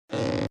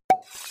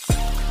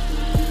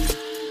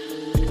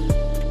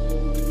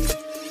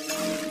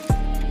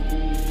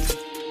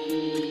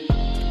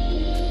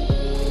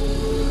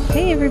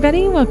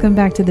everybody. Welcome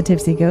back to The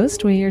Tipsy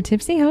Ghost. We're your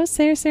tipsy hosts,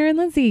 Sarah, and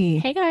Lindsay.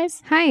 Hey,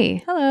 guys.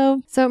 Hi.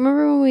 Hello. So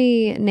remember when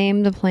we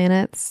named the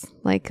planets,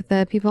 like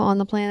the people on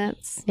the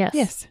planets? Yes.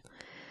 Yes.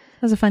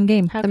 That was a fun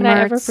game. How The could I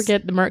ever Mercs.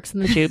 forget the Mercs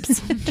and the Jupes?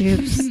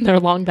 Jupes. Their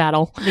long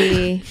battle.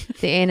 The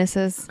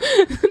anuses.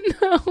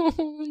 No,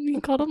 you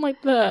called them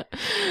like the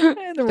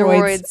The The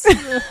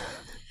roids.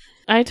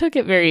 I took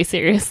it very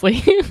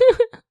seriously.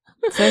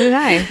 So did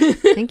I.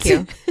 Thank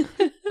you.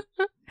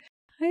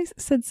 I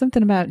said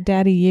something about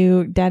Daddy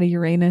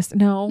Uranus.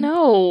 No.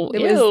 No,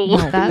 It ew.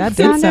 was, no, That that did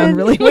sound sounded-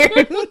 really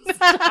weird.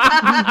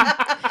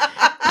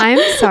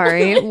 I'm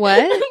sorry.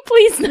 What?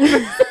 Please never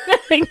say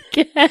that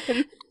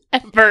again.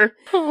 Ever.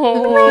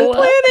 Oh.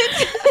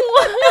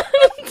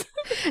 What?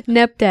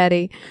 Nep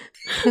Daddy.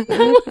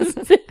 That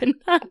was it.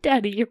 Not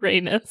Daddy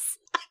Uranus.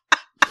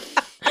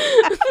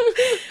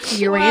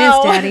 Uranus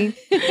Wow. Daddy.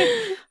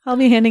 I'll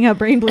be handing out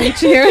brain bleach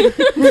here. Sorry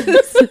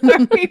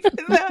for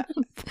that.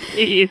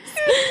 Please.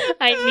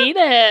 I need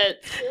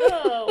it.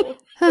 Oh.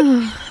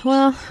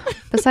 Well,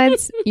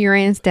 besides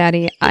Uranus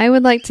Daddy, I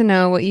would like to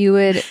know what you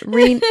would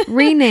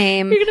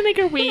rename. You're going to make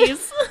her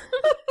wheeze.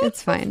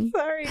 It's fine.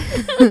 Sorry.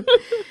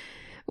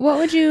 What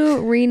would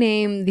you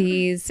rename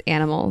these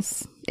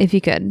animals if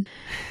you could?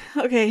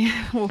 Okay.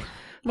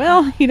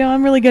 Well,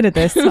 I'm really good at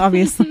this,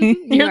 obviously.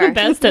 You're are. the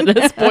best at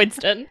this,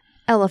 Boydston.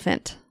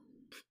 Elephant.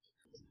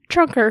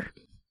 Trunker.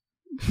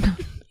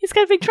 He's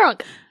got a big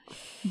trunk.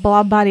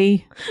 Blob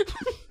body.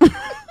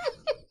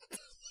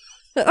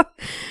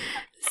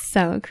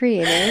 So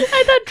creative.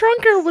 I thought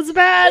Trunker was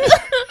bad.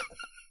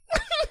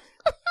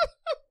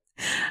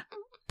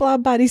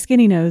 Blob body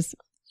skinny nose.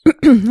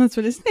 That's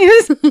what his name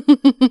is.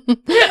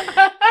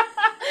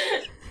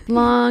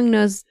 Long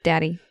nose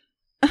daddy.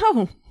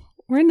 Oh,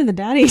 we're into the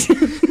daddies.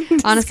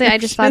 Honestly, I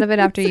just thought of it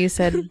after you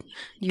said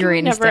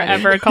Uranus Never daddy.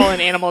 ever call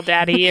an animal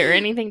daddy or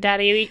anything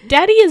daddy.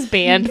 Daddy is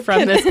banned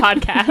from this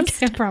podcast.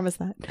 Can't promise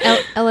that.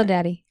 Ella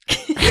daddy.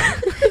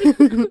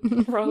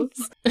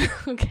 Gross.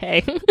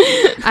 Okay.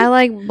 I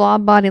like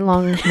blob body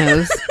long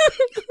nose.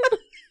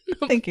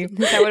 Thank you. Is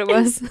that what it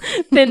was?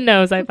 Thin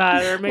nose, I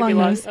thought, or maybe Long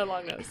long nose. a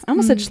long nose. I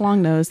almost said schlong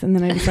nose, and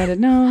then I decided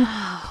no.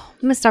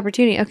 Missed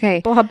opportunity.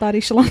 Okay. Blob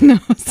body schlong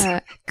nose.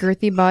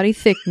 Girthy body,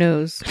 thick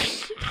nose.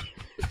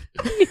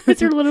 Because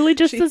you're literally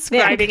just She's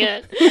describing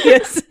it.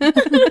 Yes.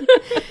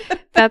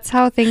 That's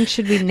how things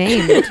should be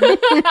named.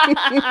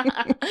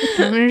 I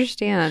don't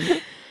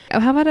understand. Oh,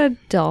 how about a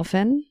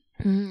dolphin?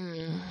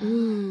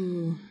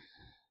 Ooh.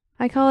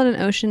 I call it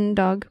an ocean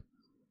dog.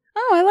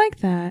 Oh, I like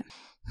that.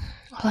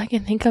 All I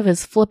can think of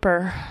is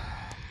Flipper.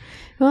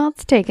 Well,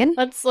 it's taken.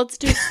 Let's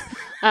do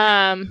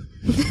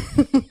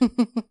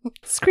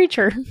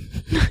Screecher.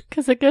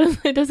 Because it does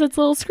its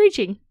little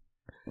screeching.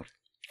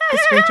 The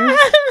screechers.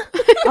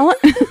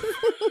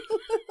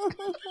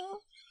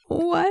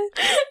 What?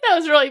 That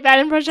was a really bad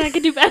impression. I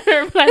could do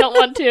better, but I don't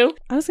want to.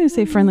 I was going to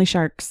say friendly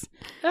sharks.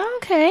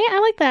 Okay, I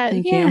like that.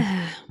 Thank you.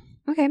 Yeah.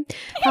 Okay.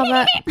 How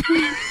about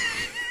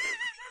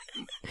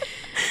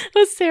It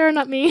was Sarah,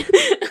 not me.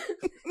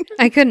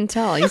 I couldn't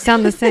tell. You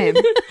sound the same.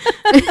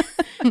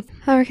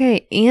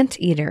 Okay,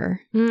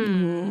 anteater.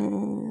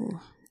 Ooh.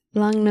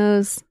 Long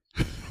nose.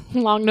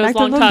 Long nose, Back to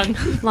long the- tongue.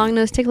 Long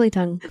nose, tickly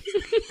tongue.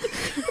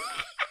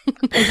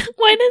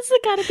 Why does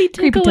it gotta be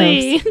Creepy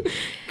tickly?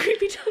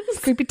 Creepy toes.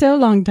 Creepy toe,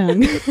 long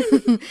tongue.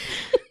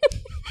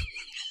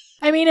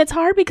 I mean, it's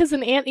hard because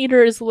an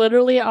anteater is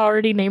literally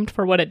already named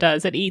for what it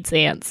does. It eats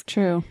ants.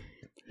 True.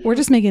 We're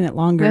just making it We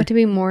longer. have to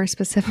be more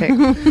specific.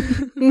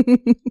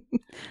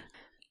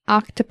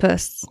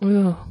 Octopus.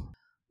 Ooh.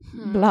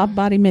 Blob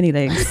body mini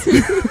legs.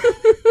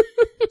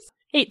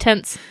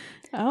 8/10.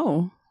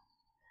 Oh,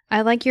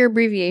 I like your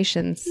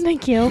abbreviations.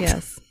 Thank you.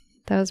 Yes.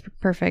 That was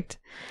perfect.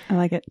 I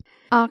like it.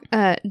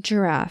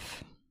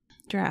 Giraffe.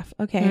 Giraffe.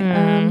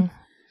 Okay.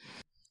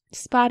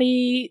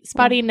 Spotty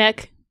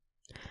neck.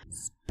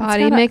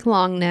 Body gotta- make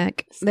long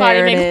neck. Spotty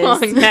There it make is.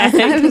 long neck.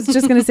 I was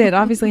just going to say it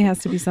obviously has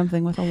to be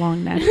something with a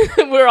long neck.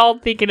 We're all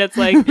thinking it's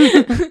like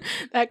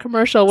that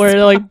commercial where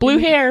they're like blue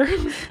hair.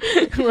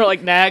 We're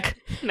like neck.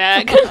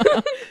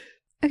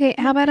 Okay,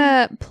 how about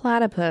a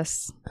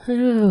platypus?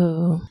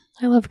 Ooh,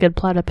 I love good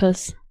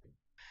platypus.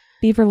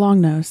 Beaver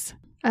long nose.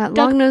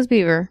 Long nose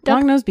beaver.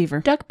 Long nose beaver.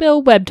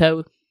 Duckbill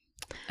webtoad.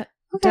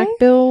 Okay.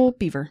 Duckbill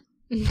beaver.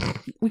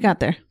 We got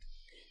there.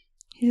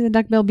 He's a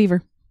duckbill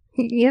beaver.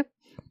 Yep.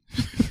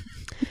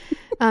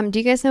 Do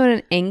you guys know what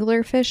an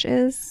anglerfish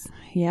is?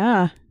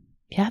 Yeah.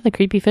 Yeah, the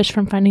creepy fish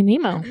from Finding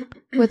Nemo.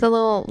 With a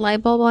little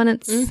light bulb on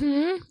its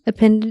Mm-hmm.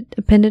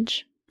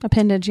 appendage.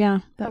 Appendage, yeah.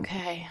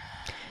 Okay.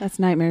 That's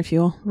nightmare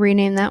fuel.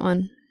 Rename that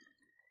one.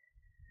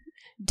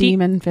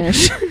 Demon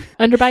fish.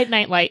 Underbite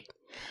nightlight.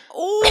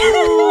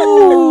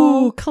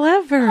 Ooh,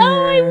 clever.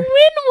 Oh, I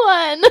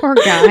win one. Poor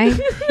guy.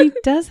 He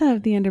does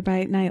have the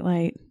underbite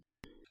nightlight.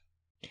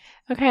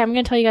 Okay, I'm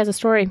going to tell you guys a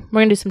story. We're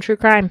going to do some true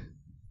crime.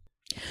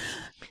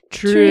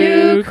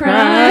 True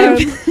crime.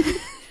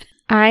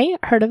 I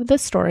heard of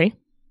this story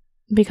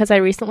because I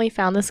recently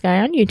found this guy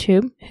on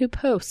YouTube who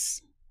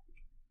posts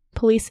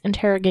police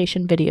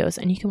interrogation videos,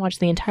 and you can watch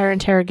the entire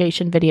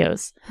interrogation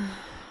videos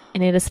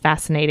And it is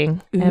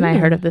fascinating. And I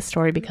heard of this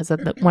story because of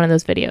one of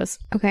those videos.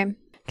 Okay.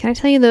 Can I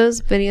tell you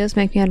those videos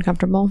make me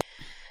uncomfortable?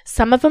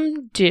 Some of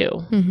them do.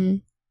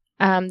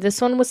 Mm-hmm.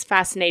 This one was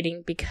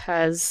fascinating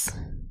because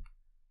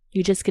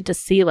you just get to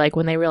see like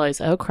when they realize,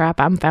 oh crap,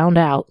 I'm found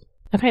out.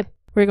 Okay,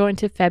 we're going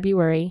to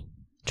February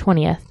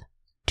 20th,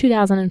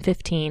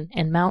 2015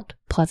 in Mount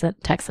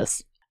Pleasant,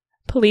 Texas.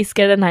 Police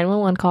get a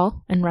 911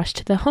 call and rush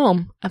to the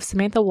home of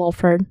Samantha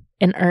Wolford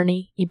and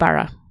Ernie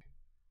Ibarra.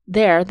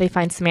 There, they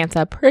find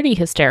Samantha pretty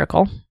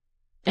hysterical,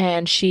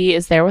 and she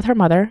is there with her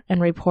mother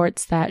and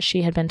reports that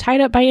she had been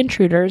tied up by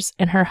intruders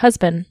and her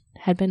husband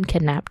had been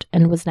kidnapped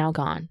and was now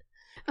gone.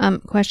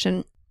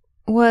 Question.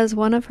 Was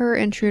one of her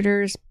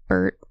intruders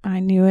Bert? I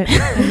knew it.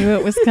 I knew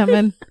it was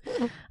coming.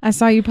 I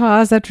saw you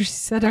pause after she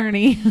said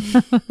Ernie.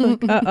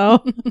 Like,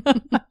 uh-oh.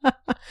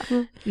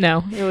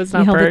 No, it was We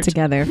not held Bert. it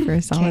together for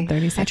a solid Okay,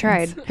 30 I seconds.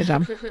 tried. Good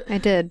job. I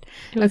did.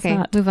 It was Okay,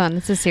 not. move on.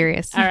 This is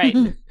serious. All right.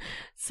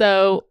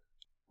 So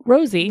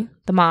Rosie,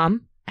 the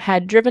mom,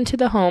 had driven to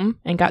the home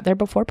and got there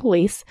before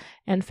police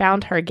and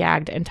found her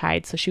gagged and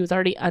tied. So she was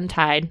already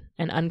untied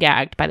and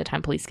ungagged by the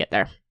time police get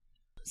there.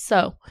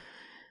 So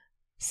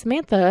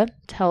Samantha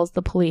tells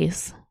the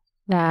police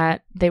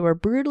that they were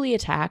brutally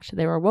attacked.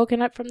 They were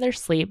woken up from their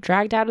sleep,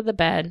 dragged out of the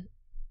bed,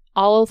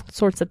 all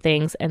sorts of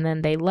things, and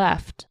then they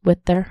left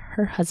with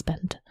her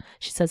husband.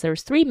 She says there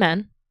was 3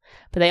 men,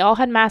 but they all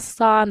had masks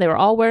on. They were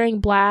all wearing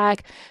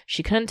black.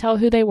 She couldn't tell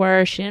who they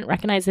were. She didn't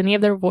recognize any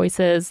of their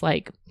voices,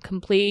 like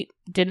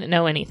didn't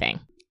know anything.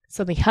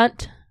 So the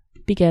hunt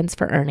begins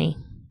for Ernie.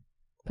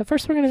 But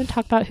first we're going to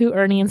talk about who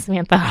Ernie and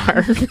Samantha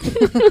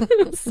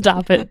are.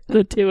 Stop it,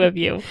 the two of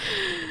you.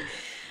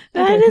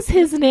 That is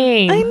his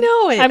name. I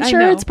know it. I'm I sure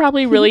know. it's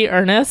probably really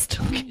earnest.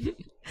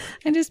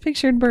 I just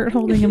pictured Bert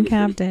holding him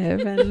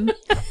captive, and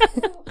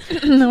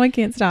no, I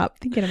can't stop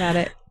thinking about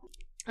it.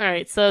 All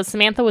right, so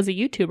Samantha was a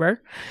YouTuber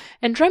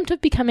and dreamt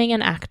of becoming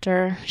an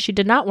actor. She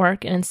did not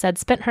work and instead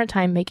spent her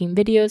time making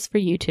videos for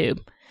YouTube.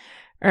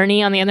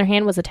 Ernie, on the other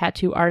hand, was a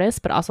tattoo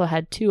artist, but also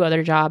had 2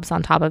 other jobs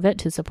on top of it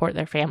to support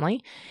their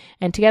family.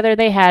 And together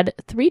they had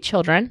 3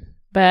 children,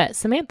 but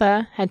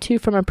Samantha had 2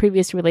 from a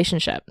previous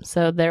relationship,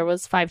 so there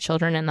was 5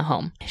 children in the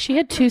home. She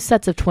had 2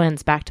 sets of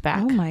twins back to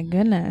back. Oh my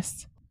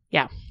goodness.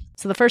 Yeah.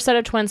 So the first set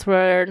of twins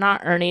were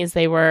not Ernie's.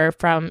 They were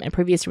from a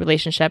previous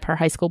relationship, her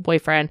high school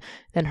boyfriend.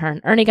 Then her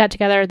and Ernie got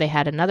together. They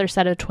had another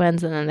set of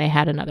twins, and then they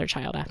had another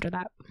child after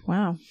that.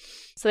 Wow.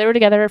 So they were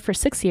together for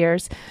 6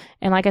 years.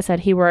 And like I said,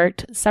 he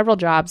worked several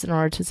jobs in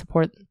order to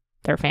support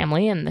their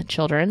family and the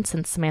children,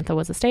 since Samantha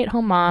was a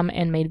stay-at-home mom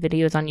and made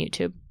videos on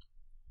YouTube.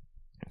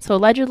 So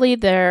allegedly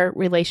their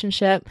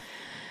relationship,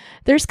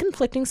 there's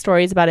conflicting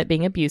stories about it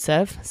being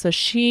abusive. So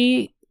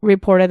she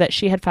reported that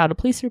she had filed a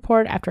police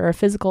report after a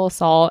physical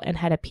assault and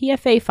had a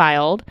PFA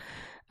filed.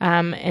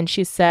 And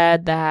she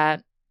said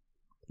that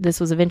this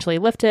was eventually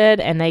lifted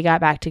and they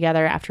got back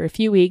together after a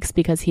few weeks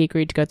because he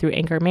agreed to go through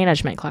anger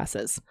management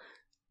classes.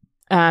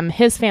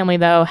 His family,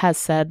 though, has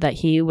said that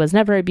he was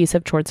never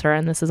abusive towards her,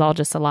 and this is all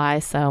just a lie,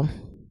 so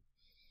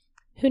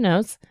who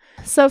knows?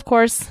 So, of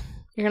course,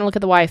 you're going to look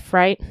at the wife,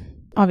 right?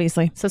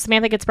 Obviously. So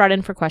Samantha gets brought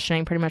in for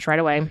questioning pretty much right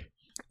away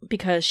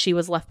because she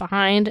was left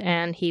behind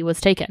and he was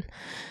taken.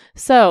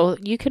 So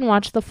you can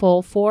watch the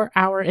full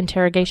 4-hour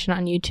interrogation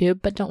on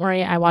YouTube, but don't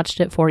worry, I watched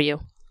it for you.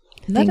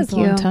 That is a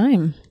long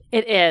time.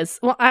 It is.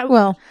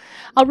 Well,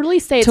 I'll really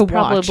say it's to watch.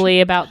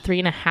 probably about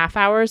 3.5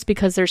 hours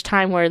because there's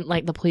time where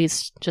like the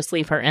police just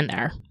leave her in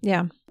there.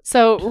 Yeah.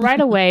 So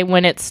right away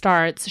when it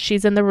starts,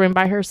 she's in the room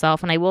by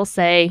herself, and I will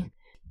say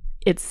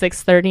it's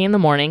 6:30 in the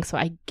morning, so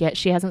I get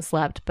she hasn't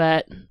slept,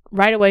 but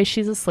right away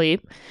she's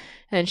asleep,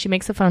 and she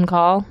makes a phone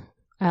call.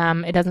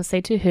 It doesn't say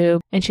to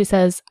who, and she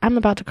says, "I'm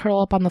about to curl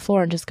up on the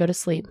floor and just go to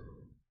sleep."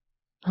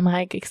 I'm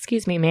like,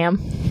 "Excuse me,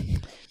 ma'am."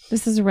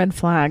 This is a red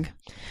flag.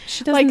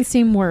 She doesn't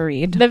seem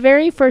worried. The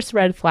very first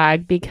red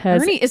flag,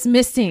 because Ernie is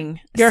missing.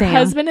 your Sam.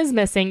 husband is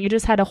missing. You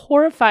just had a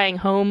horrifying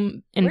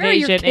home Where are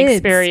your invasion kids?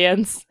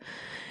 experience.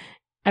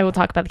 I will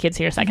talk about the kids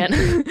here in a second.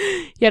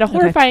 You had a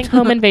horrifying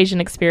home invasion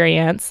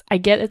experience. I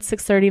get it's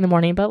 6:30 in the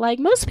morning, but like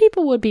most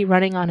people would be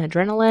running on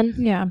adrenaline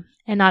Yeah.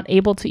 and not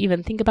able to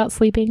even think about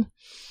sleeping.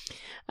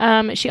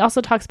 She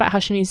also talks about how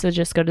she needs to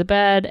just go to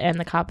bed and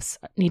the cops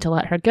need to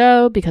let her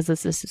go because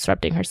this is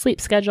disrupting her sleep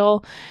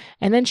schedule.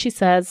 And then she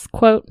says,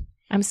 quote,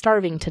 "I'm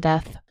starving to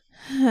death."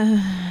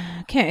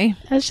 Okay.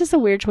 That's just a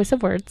weird choice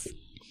of words.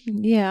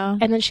 Yeah.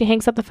 And then she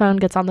hangs up the phone,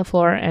 gets on the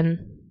floor, and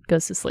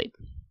goes to sleep.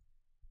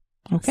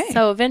 Okay.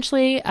 So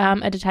eventually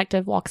a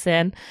detective walks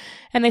in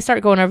and they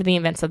start going over the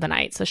events of the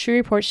night. So she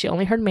reports she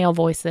only heard male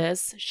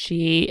voices.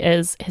 She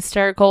is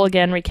hysterical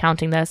again,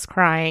 recounting this,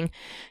 crying.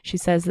 She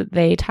says that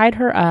they tied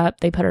her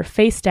up. They put her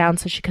face down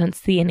so she couldn't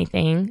see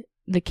anything.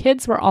 The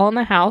kids were all in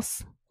the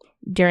house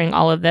during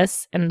all of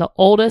this, and the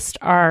oldest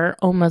are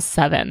almost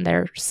 7.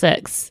 They're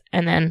 6,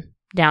 and then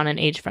down in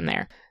age from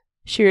there.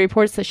 She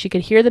reports that she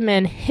could hear the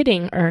men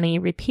hitting Ernie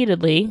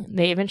repeatedly.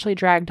 They eventually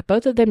dragged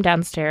both of them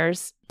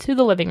downstairs to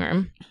the living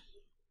room.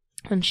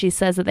 And she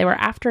says that they were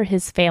after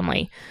his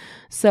family.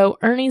 So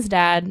Ernie's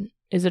dad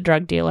is a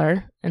drug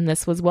dealer, and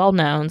this was well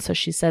known. So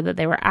she said that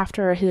they were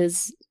after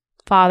his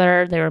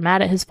father. They were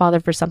mad at his father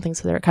for something,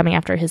 so they were coming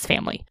after his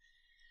family.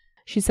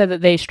 She said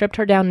that they stripped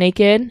her down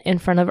naked in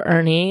front of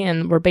Ernie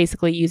and were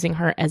basically using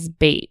her as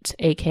bait,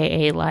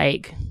 aka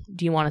like,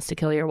 do you want us to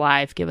kill your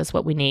wife? Give us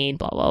what we need,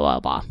 blah, blah,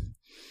 blah,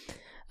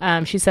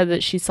 blah. She said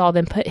that she saw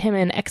them put him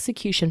in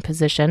execution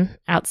position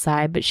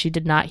outside, but she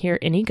did not hear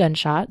any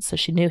gunshots, so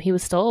she knew he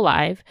was still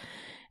alive.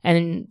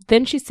 And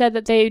then she said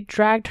that they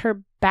dragged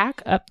her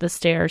back up the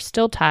stairs,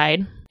 still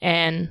tied,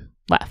 and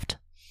left.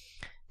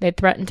 They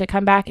threatened to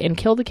come back and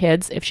kill the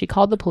kids if she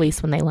called the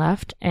police when they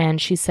left. And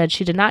she said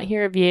she did not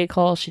hear a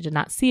vehicle. She did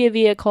not see a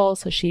vehicle.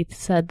 So she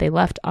said they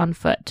left on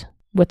foot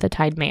with the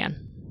tied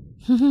man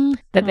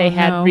that they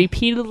had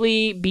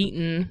repeatedly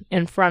beaten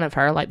in front of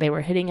her, like they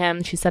were hitting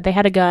him. She said they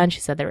had a gun. She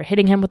said they were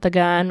hitting him with the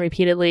gun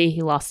repeatedly.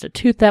 He lost a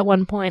tooth at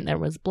one point. There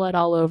was blood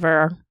all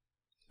over.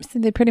 So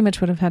they pretty much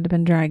would have had to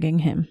been dragging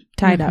him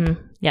tied up.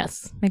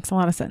 Yes. Makes a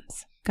lot of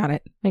sense. Got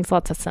it. Makes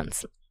lots of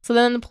sense. So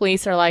then the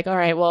police are like, all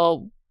right,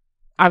 well,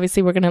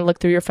 obviously we're going to look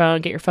through your phone,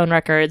 get your phone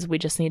records. We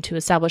just need to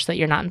establish that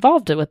you're not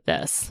involved with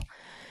this.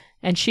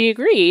 And she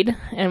agreed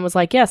and was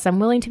like, yes, I'm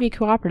willing to be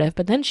cooperative.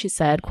 But then she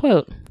said,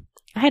 quote,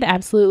 I had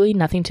absolutely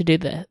nothing to do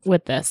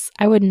with this.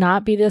 I would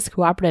not be this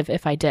cooperative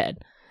if I did.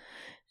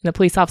 And the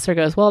police officer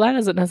goes, well, that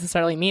doesn't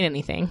necessarily mean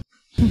anything.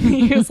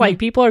 He was like,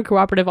 people are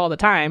cooperative all the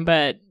time,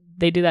 but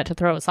they do that to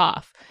throw us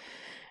off.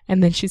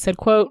 And then she said,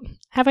 quote,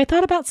 have I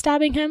thought about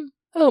stabbing him?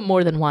 Oh,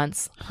 more than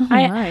once.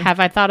 Have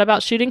I thought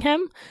about shooting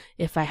him?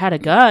 If I had a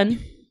gun.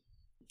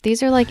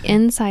 These are like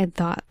inside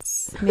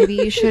thoughts. Maybe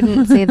you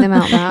shouldn't say them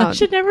out loud.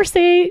 Should never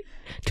say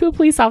to a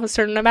police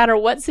officer, no matter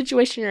what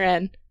situation you're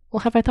in, well,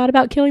 have I thought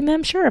about killing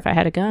them? Sure, if I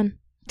had a gun.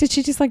 Did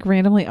she just like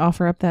randomly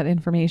offer up that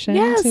information?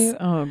 Yes.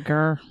 Oh,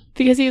 grr.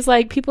 Because he's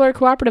like, people are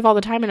cooperative all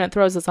the time and it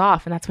throws us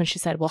off. And that's when she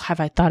said, well, have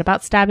I thought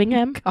about stabbing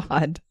him?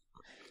 God.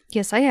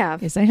 Yes, I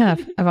have. Yes, I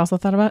have. I've also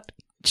thought about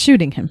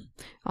shooting him.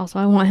 Also,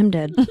 I want him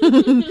dead.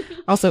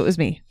 Also, it was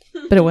me,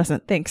 but it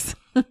wasn't. Thanks.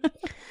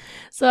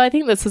 So I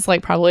think this is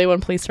like probably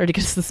when police started to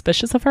get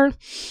suspicious of her.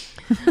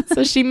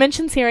 So she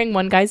mentions hearing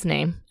one guy's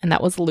name, and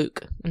that was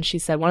Luke. And she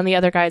said one of the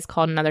other guys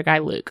called another guy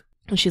Luke.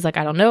 And she's like,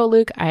 I don't know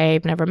Luke.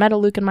 I've never met a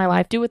Luke in my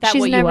life. Do with that what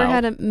you will.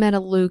 She's never met a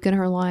Luke in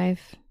her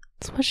life.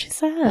 That's what she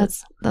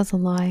says. That's a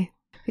lie.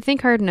 If you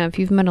think hard enough,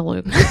 you've met a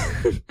Luke.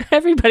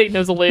 Everybody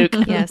knows a Luke.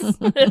 Yes.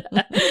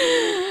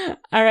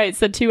 All right.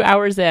 So 2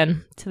 hours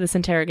in to this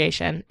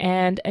interrogation,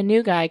 and a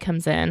new guy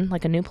comes in,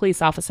 like a new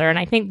police officer. And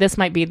I think this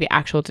might be the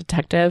actual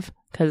detective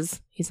because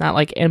he's not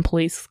like in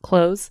police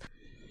clothes.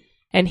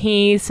 And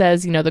he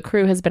says, you know, the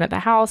crew has been at the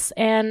house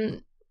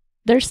and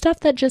there's stuff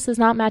that just is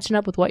not matching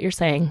up with what you're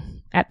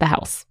saying at the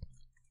house.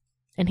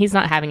 And he's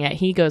not having it.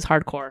 He goes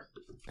hardcore.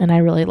 And I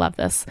really love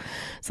this.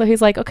 So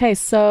he's like, okay,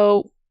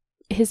 so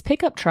his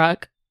pickup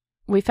truck,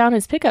 we found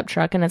his pickup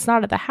truck and it's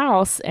not at the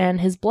house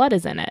and his blood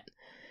is in it.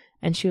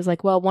 And she was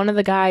like, well, one of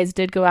the guys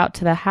did go out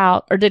to the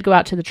house or did go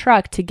out to the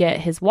truck to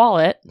get his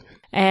wallet.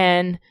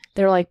 And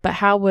they're like, but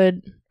how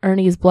would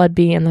Ernie's blood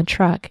be in the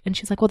truck? And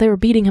she's like, well, they were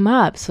beating him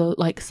up. So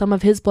like some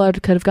of his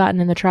blood could have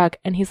gotten in the truck.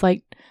 And he's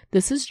like,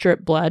 this is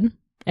drip blood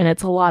and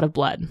it's a lot of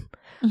blood.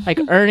 Like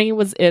Ernie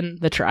was in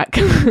the truck.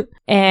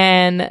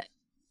 And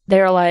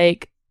they're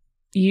like,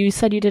 you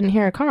said you didn't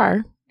hear a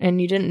car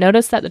and you didn't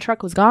notice that the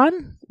truck was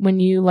gone when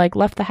you like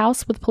left the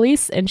house with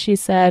police. And she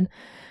said,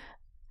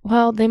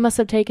 well, they must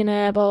have taken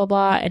it, blah, blah,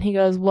 blah. And he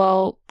goes,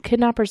 well,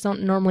 kidnappers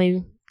don't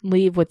normally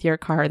leave with your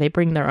car. They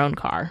bring their own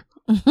car.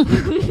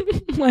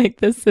 Like,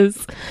 this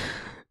is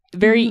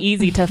very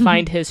easy to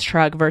find his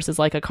truck versus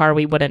like a car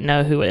we wouldn't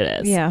know who it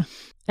is. Yeah.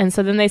 And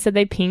so then they said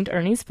they pinged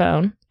Ernie's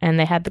phone and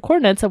they had the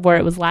coordinates of where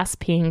it was last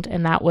pinged.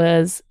 And that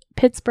was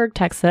Pittsburgh,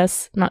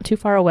 Texas, not too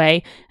far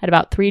away at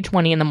about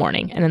 3:20 in the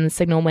morning. And then the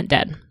signal went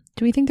dead.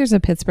 Do we think there's a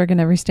Pittsburgh in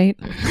every state?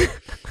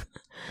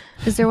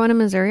 Is there one in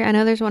Missouri? I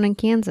know there's one in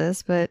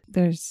Kansas, but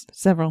There's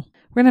several.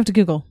 We're going to have to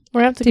Google.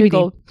 We're going to have to TBD.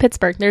 Google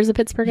Pittsburgh. There's a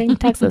Pittsburgh in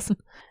Texas.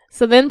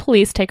 So then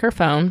police take her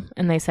phone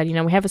and they said, you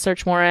know, we have a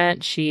search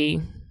warrant.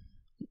 She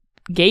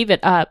gave it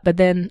up, but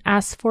then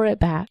asked for it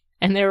back.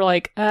 And they were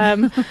like,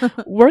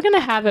 we're going to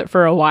have it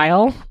for a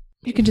while.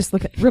 You can just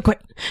look at it real quick.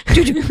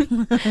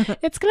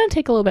 It's going to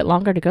take a little bit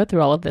longer to go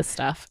through all of this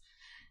stuff.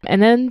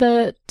 And then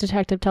the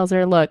detective tells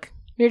her, look,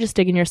 you're just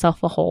digging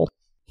yourself a hole.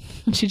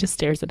 And she just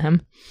stares at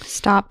him.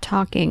 stop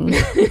talking.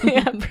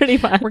 Yeah, pretty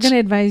much. We're going to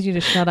advise you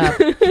to shut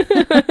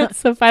up.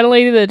 So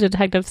finally, the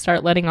detectives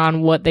start letting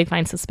on what they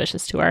find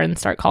suspicious to her and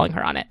start calling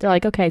her on it. They're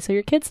like, okay, so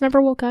your kids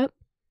never woke up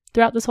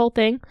throughout this whole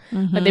thing.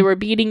 But they were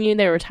beating you.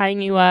 They were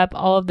tying you up.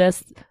 All of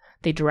this.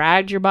 They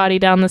dragged your body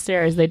down the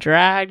stairs. They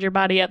dragged your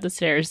body up the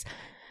stairs.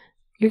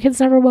 Your kids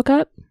never woke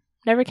up?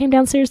 Never came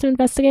downstairs to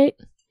investigate?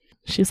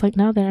 She's like,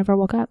 no, they never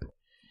woke up.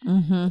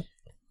 Mm-hmm.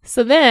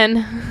 So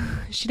then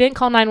she didn't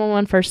call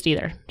 911 first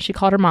either. She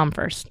called her mom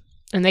first.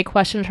 And they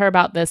questioned her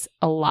about this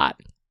a lot.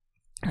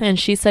 And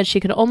she said she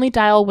could only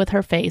dial with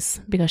her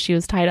face because she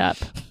was tied up.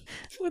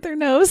 With her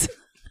nose.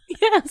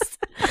 Yes.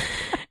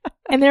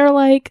 And they were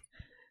like,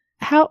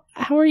 how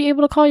are you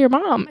able to call your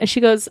mom? And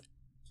she goes,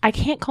 I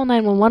can't call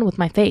 911 with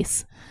my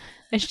face.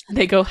 And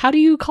they go, how do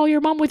you call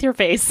your mom with your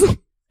face?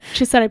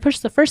 She said, I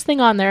pushed the first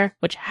thing on there,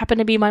 which happened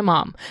to be my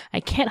mom. I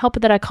can't help it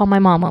that I call my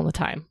mom all the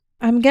time.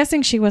 I'm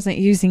guessing she wasn't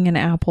using an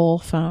Apple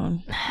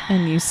phone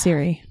and used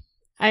Siri.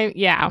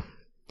 Yeah.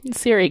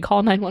 Siri,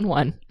 call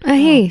 911.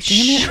 Hey,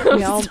 Damn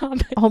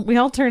it. We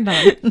all turned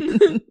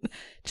on.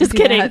 Just Do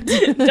kidding.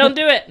 that. Don't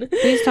do it.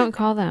 please don't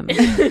call them.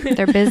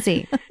 They're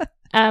busy.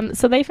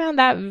 So they found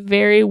that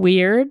very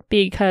weird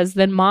because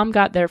then mom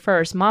got there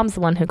first. Mom's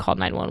the one who called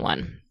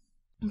 911.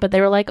 But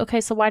they were like,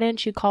 okay, so why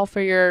didn't you call for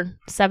your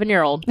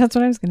 7-year-old That's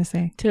what I was going to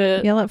say.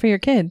 to Yell out for your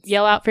kids.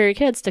 yell out for your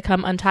kids to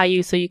come untie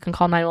you so you can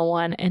call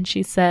 911? And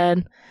she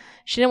said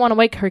she didn't want to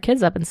wake her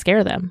kids up and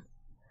scare them.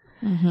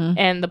 Mm-hmm.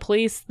 And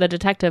the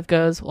detective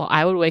goes, well,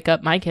 I would wake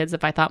up my kids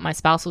if I thought my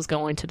spouse was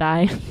going to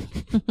die.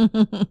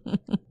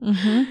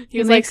 Mm-hmm. He He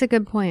was makes like, a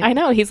good point. I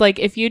know. He's like,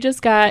 if you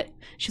just got,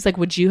 she's like,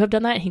 would you have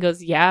done that? He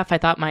goes, yeah, if I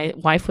thought my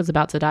wife was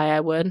about to die, I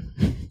would.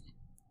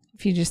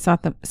 If you just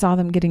saw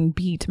them getting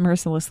beat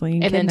mercilessly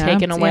And then kidnapped,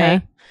 taken away. yeah.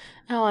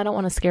 Oh, I don't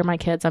want to scare my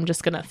kids. I'm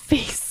just going to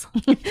face.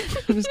 I'm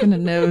just going to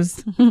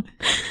nose.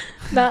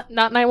 Not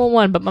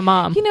 911, but my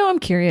mom. I'm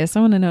curious.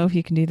 I want to know if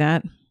you can do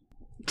that.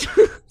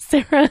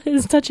 Sarah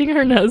is touching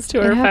her nose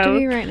to her I have to be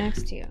phone. right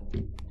next to you.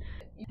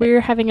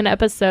 We're having an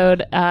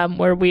episode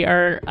where we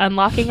are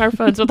unlocking our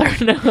phones with our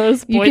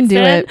nose. You can do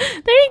points it.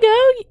 in. There you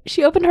go.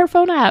 She opened her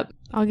phone up.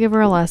 I'll give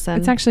her a lesson.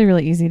 It's actually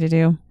really easy to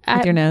do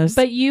with your nose.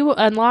 But you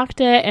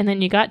unlocked it, and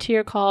then you got to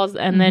your calls,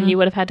 and then Mhm. you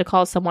would have had to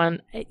call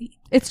someone.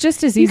 It's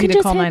just as You easy could to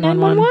just call hit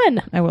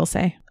 911. I will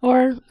say.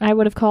 Or I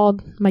would have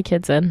called my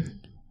kids in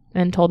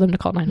and told them to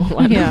call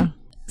 911. Yeah.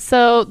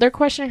 So they're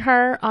questioning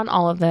her on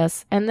all of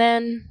this, and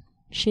then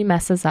she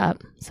messes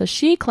up. So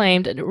she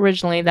claimed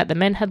originally that the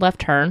men had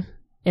left her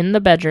in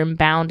the bedroom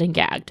bound and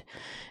gagged.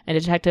 And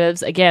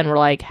detectives, again, were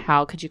like,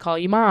 how could you call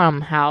your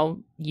mom? How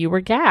you were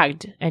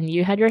gagged and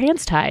you had your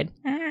hands tied.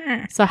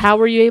 So how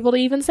were you able to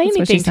even say That's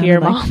what she anything to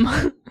your sounded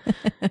mom?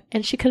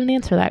 And she couldn't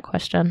answer that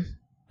question.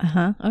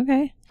 Uh-huh.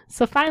 Okay.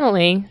 So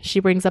finally, she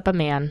brings up a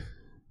man.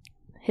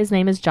 His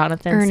name is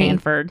Jonathan Ernie.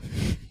 Sanford.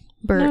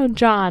 Bert. No,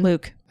 John.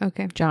 Luke.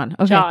 Okay. John.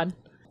 Okay. John.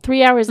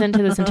 3 hours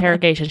into this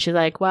interrogation, she's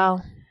like,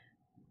 well,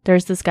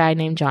 there's this guy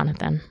named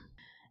Jonathan.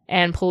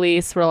 And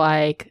police were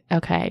like,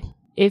 okay,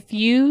 if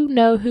you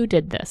know who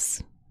did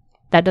this,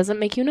 that doesn't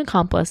make you an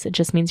accomplice. It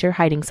just means you're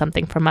hiding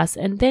something from us.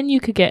 And then you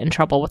could get in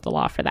trouble with the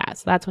law for that.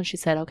 So that's when she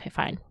said, okay,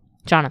 fine.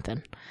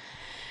 Jonathan.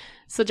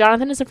 So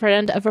Jonathan is a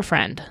friend of a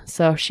friend.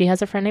 So she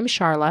has a friend named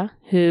Charla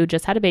who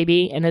just had a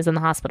baby and is in the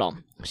hospital.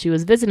 She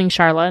was visiting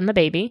Charla and the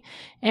baby.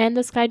 And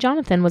this guy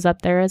Jonathan was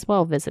up there as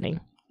well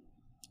visiting.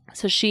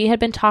 So she had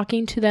been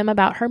talking to them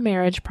about her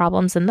marriage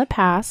problems in the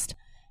past.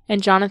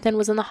 And Jonathan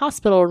was in the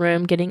hospital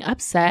room getting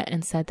upset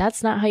and said,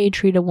 that's not how you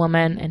treat a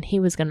woman. And he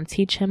was going to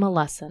teach him a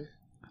lesson.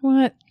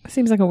 What?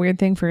 Seems like a weird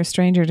thing for a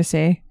stranger to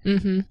say.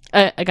 Mm-hmm.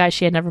 A guy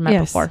she had never met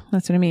Yes, before.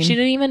 that's what I mean. She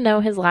didn't even know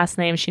his last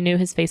name. She knew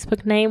his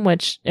Facebook name,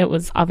 which it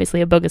was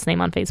obviously a bogus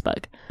name on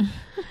Facebook.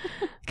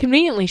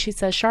 Conveniently, she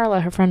says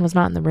Charla, her friend, was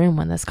not in the room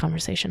when this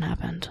conversation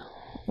happened.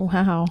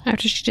 Wow.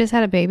 After she just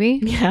had a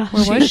baby? Yeah.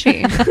 Where was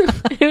she?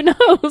 Who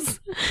knows?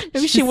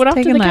 Maybe she She's went off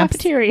to the taking laps.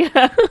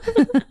 cafeteria.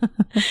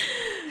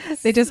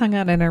 They just hung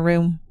out in her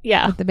room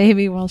Yeah. with the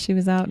baby while she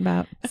was out and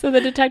about. So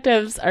the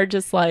detectives are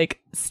just like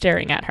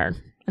staring at her.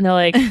 And they're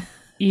like,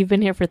 you've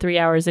been here for 3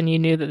 hours and you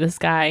knew that this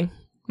guy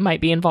might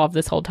be involved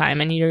this whole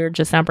time and you're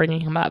just now bringing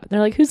him up. And they're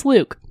like, who's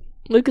Luke?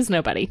 Luke is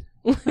nobody.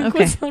 Luke Okay.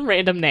 was some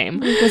random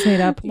name. It was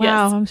made up. Wow,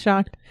 Yes. I'm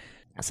shocked.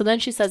 So then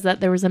she says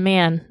that there was a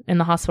man in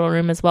the hospital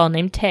room as well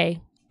named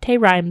Tay. Tay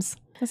Rhymes.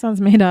 That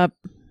sounds made up.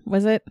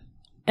 Was it?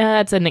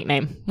 That's a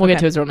nickname. We'll get Okay.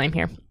 to his real name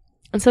here.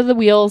 And so the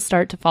wheels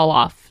start to fall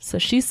off. So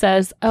she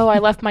says, oh, I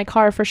left my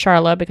car for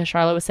Charla because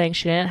Charla was saying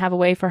she didn't have a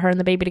way for her and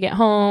the baby to get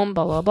home,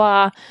 blah, blah,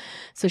 blah.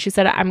 So she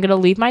said, I'm going to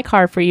leave my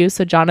car for you.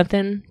 So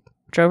Jonathan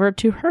drove her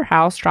to her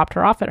house, dropped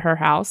her off at her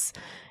house.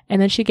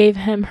 And then she gave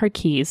him her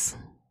keys,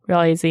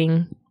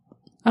 realizing,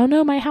 oh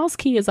no, my house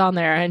key is on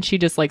there. And she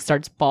just like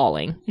starts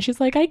bawling. And she's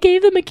like, I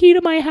gave them a key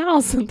to my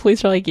house. And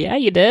police are like, yeah,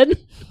 you did.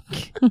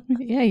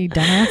 Yeah, you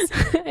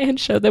dumbass. And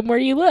showed them where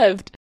you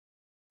lived.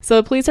 So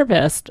the police are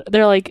pissed.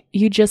 They're like,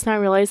 you just now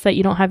realized that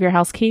you don't have your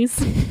house keys?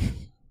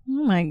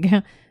 Oh my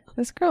God.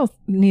 This girl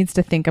needs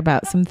to think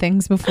about some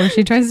things before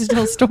she tries to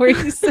tell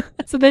stories.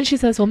 So then she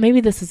says, well,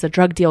 maybe this is a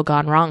drug deal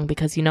gone wrong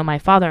because, you know, my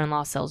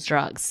father-in-law sells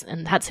drugs.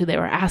 And that's who they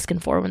were asking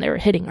for when they were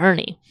hitting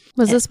Ernie.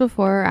 Was this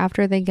before or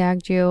after they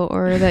gagged you,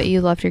 or that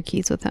you left your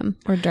keys with him?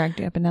 Or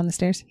dragged you up and down the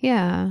stairs.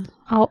 Yeah.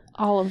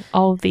 All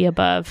of the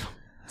above.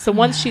 So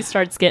once she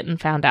starts getting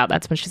found out,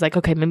 that's when she's like,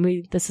 okay,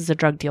 maybe this is a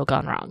drug deal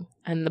gone wrong.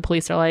 And the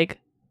police are like,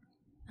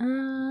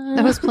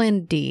 That was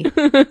plan D.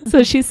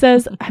 So she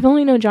says, I've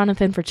only known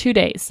Jonathan for 2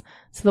 days.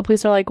 So the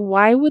police are like,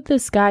 why would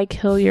this guy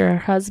kill your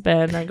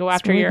husband or go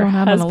after really your going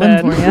out on a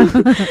limb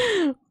husband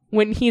for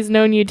when he's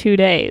known you 2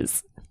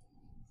 days?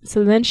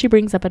 So then she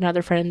brings up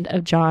another friend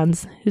of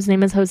John's whose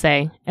name is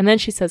Jose. And then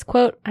she says,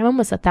 quote, I'm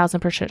almost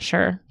 1,000%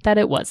 sure that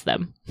it was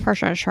them. For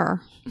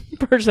sure.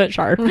 Percent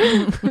sure.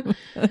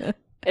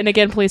 And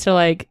again, police are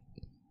like,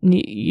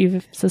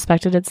 you've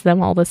suspected it's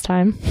them all this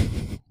time.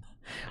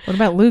 What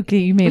about Luke that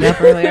you made up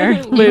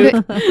earlier?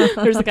 Luke.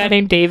 There's a guy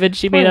named David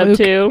she made Poor up Luke.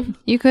 too.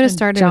 You could have And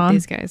started John.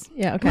 with these guys.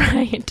 Yeah, okay.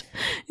 Right.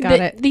 Got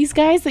it. These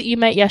guys that you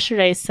met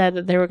yesterday said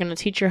that they were going to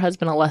teach your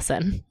husband a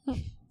lesson.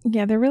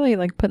 Yeah, they're really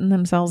like putting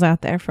themselves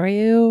out there for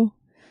you.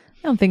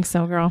 I don't think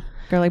so, girl.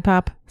 Girly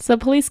pop. So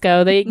police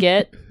go, they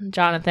get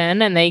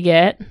Jonathan and they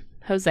get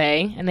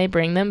Jose and they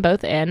bring them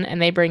both in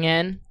and they bring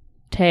in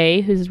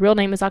Tay, whose real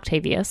name is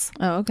Octavius.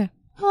 Oh, okay.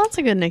 Well, that's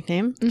a good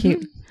nickname.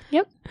 Cute.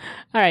 Yep.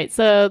 All right.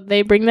 So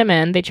they bring them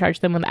in. They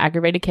charge them with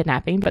aggravated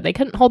kidnapping, but they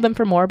couldn't hold them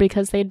for more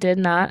because they did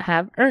not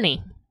have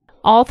Ernie.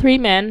 All three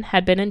men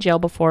had been in jail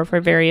before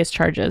for various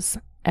charges.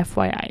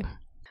 FYI. All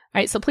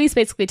right. So police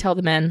basically tell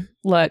the men,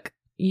 look,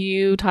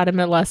 you taught him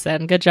a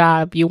lesson. Good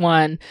job. You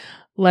won.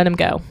 Let him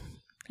go.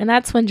 And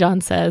that's when John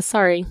says,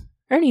 sorry,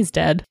 Ernie's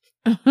dead.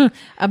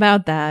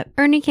 About that.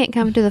 Ernie can't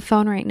come to the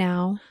phone right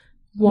now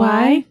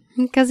Why?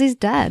 because he's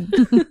dead.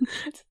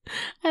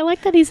 I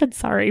like that he said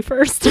sorry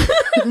first.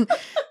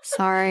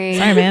 Sorry.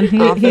 Sorry, man. He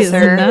is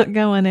Officer. not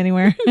going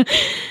anywhere.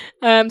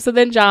 So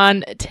then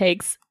John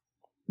takes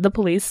the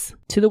police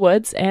to the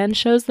woods and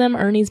shows them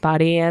Ernie's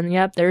body. And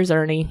yep, there's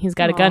Ernie. He's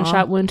got a Aw.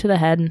 gunshot wound to the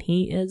head and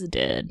he is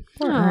dead.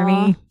 Poor Aw.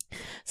 Ernie.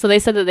 So they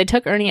said that they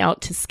took Ernie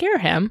out to scare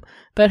him,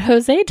 but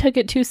Jose took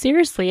it too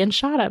seriously and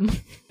shot him.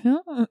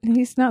 Oh,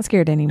 he's not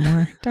scared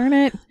anymore. Darn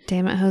it.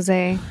 Damn it,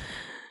 Jose.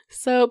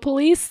 So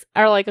police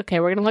are like, okay,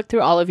 we're going to look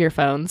through all of your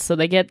phones. So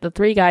they get the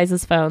three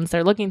guys' phones.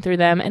 They're looking through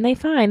them and they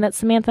find that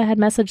Samantha had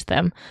messaged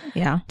them,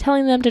 Yeah.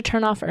 telling them to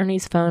turn off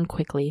Ernie's phone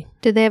quickly.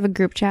 Did they have a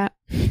group chat?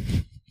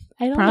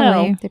 I don't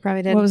Probably. They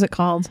probably did. What was it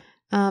called?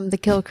 The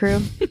Kill Crew.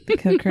 The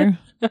Kill Crew.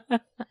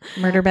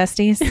 Murder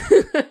Besties.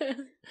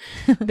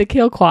 know. The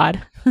kill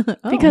quad. Oh,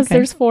 Because okay.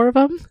 there's 4 of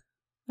them,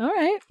 All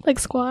right. like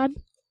squad.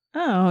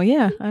 Oh,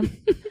 yeah.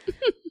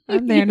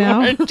 I'm there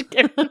now.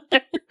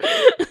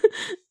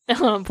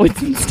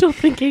 Boydson's still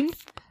thinking.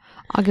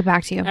 I'll get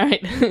back to you. All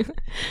right.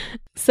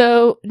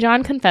 So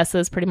John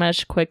confesses pretty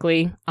much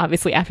quickly.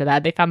 Obviously, after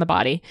that, they found the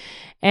body.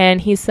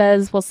 And he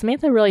says, well,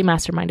 Samantha really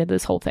masterminded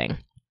this whole thing.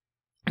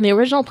 The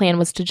original plan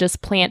was to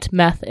just plant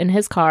meth in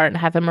his car and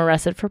have him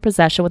arrested for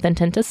possession with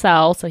intent to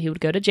sell, so he would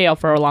go to jail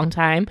for a long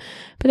time.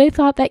 But they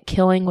thought that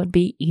killing would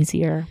be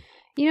easier.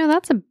 You know,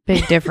 that's a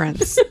big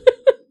difference.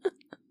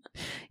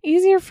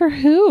 Easier for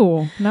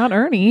who? Not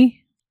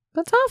Ernie.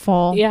 That's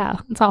awful. Yeah,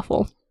 it's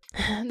awful.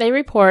 They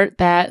report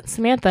that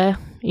Samantha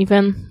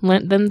even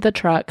lent them the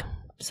truck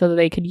so that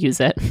they could use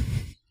it.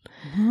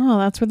 Oh,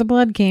 that's where the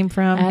blood came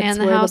from. That's And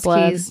the where house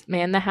blood- keys.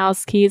 And the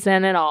house keys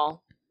and it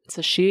all.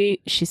 So she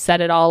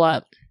set it all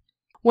up.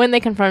 When they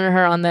confronted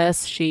her on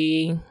this,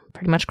 she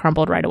pretty much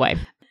crumbled right away.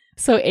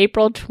 So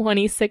April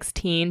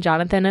 2016,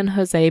 Jonathan and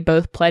Jose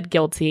both pled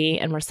guilty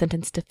and were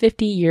sentenced to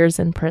 50 years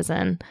in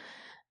prison.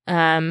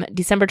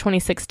 December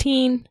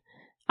 2016,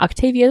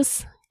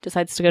 Octavius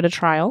decides to go to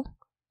trial,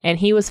 and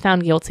he was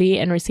found guilty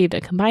and received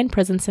a combined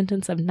prison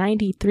sentence of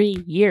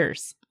 93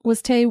 years.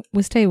 Was Tay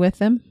with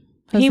them?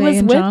 He Jose was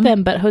and with John?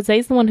 them, but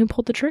Jose's the one who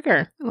pulled the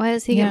trigger Why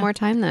does he Yeah. get more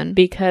time then?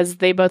 because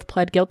they both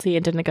pled guilty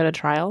and didn't go to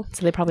trial.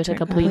 So they probably took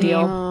a plea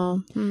deal.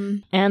 Oh,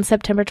 And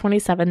September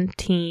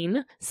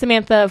 2017,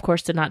 Samantha, of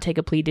course, did not take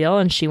a plea deal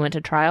and she went to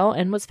trial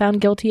and was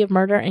found guilty of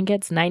murder and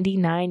gets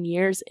 99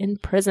 years in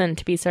prison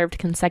to be served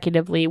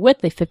consecutively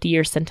with a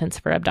 50-year sentence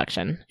for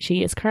abduction.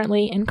 She is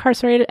currently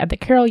incarcerated at the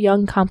Carol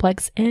Young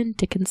Complex in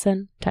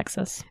Dickinson,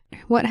 Texas.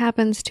 What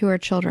happens to her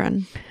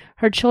children?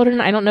 Her children,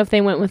 I don't know if they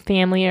went with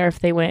family or if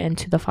they went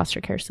into the foster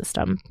care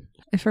system.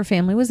 If her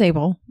family was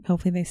able,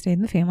 hopefully they stayed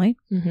in the family.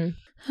 Mm-hmm.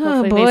 Oh,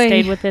 Hopefully boy. they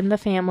stayed within the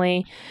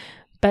family.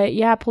 But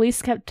yeah,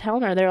 police kept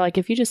telling her, they're like,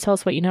 if you just tell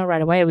us what you know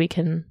right away, we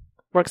can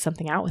work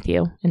something out with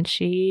you. And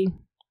she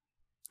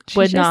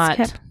would just not.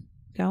 kept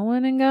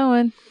going and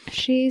going.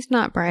 She's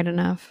not bright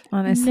enough.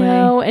 Honestly,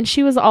 No, and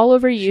she was all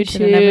over She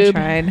should have never YouTube.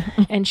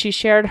 tried. And she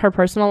shared her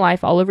personal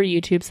life all over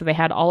YouTube. So they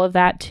had all of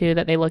that too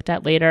that they looked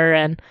at later.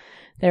 And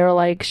they were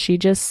like, she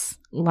just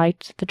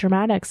liked the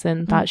dramatics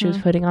and thought she was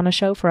putting on a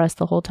show for us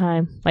the whole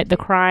time. Like the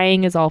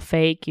crying is all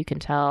fake. You can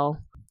tell.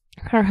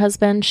 Her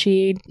husband,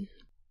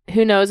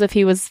 who knows if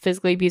he was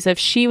physically abusive.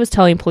 She was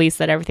telling police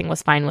that everything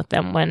was fine with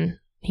them when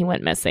he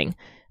went missing.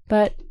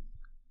 But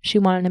she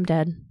wanted him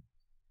dead.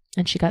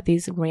 And she got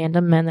these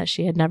random men that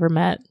she had never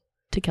met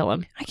to kill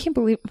him. I can't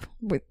believe.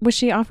 Was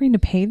she offering to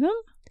pay them?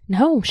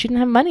 No, she didn't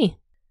have money.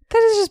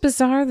 That is just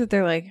bizarre that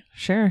they're like,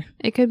 sure.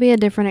 It could be a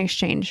different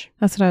exchange.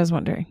 That's what I was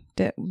wondering.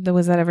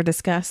 Was that ever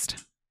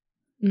discussed?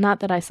 Not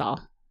that I saw.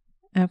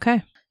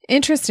 Okay.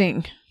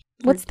 Interesting.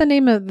 What's the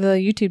name of the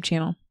YouTube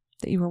channel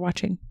that you were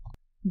watching?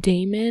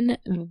 Damon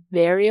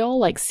Varial,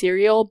 like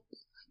cereal,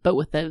 but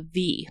with a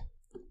V.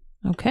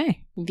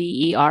 Okay.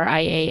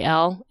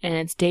 Verial. And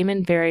it's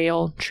Damon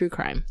Varial True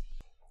Crime.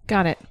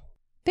 Got it.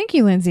 Thank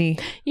you, Lindsay.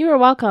 You are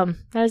welcome.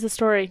 That is the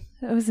story.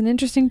 That was an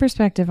interesting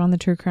perspective on the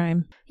true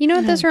crime. You know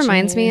what this Oh,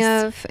 reminds me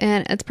jeez. of?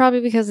 And it's probably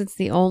because it's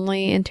the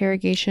only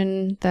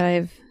interrogation that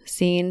I've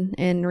seen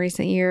in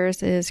recent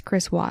years is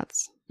Chris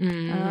Watts.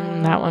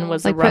 That one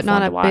was Like a rough putting on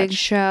one a to watch. big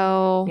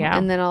show. Yeah.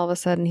 And then all of a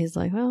sudden he's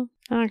like, well,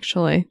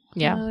 actually.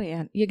 Yeah. Oh,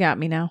 yeah. You got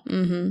me now.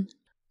 Mm-hmm.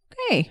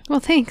 Hey, Well,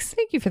 thanks.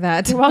 thank you for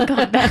that. You're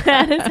welcome.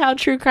 That is how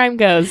true crime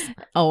goes.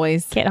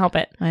 Always. Can't help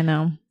it. I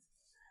know.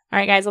 All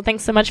right, guys. Well,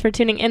 thanks so much for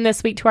tuning in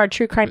this week to our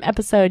true crime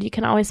episode. You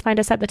can always find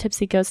us at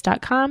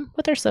thetipsyghost.com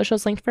with our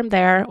socials linked from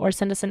there, or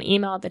send us an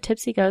email at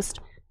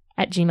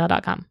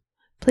thetipsyghost@gmail.com.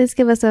 Please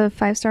give us a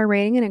 5-star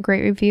rating and a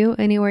great review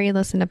anywhere you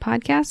listen to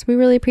podcasts. We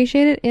really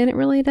appreciate it, and it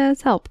really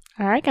does help.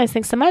 All right, guys.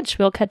 Thanks so much.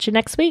 We'll catch you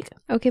next week.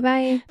 Okay,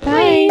 bye.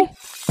 Bye.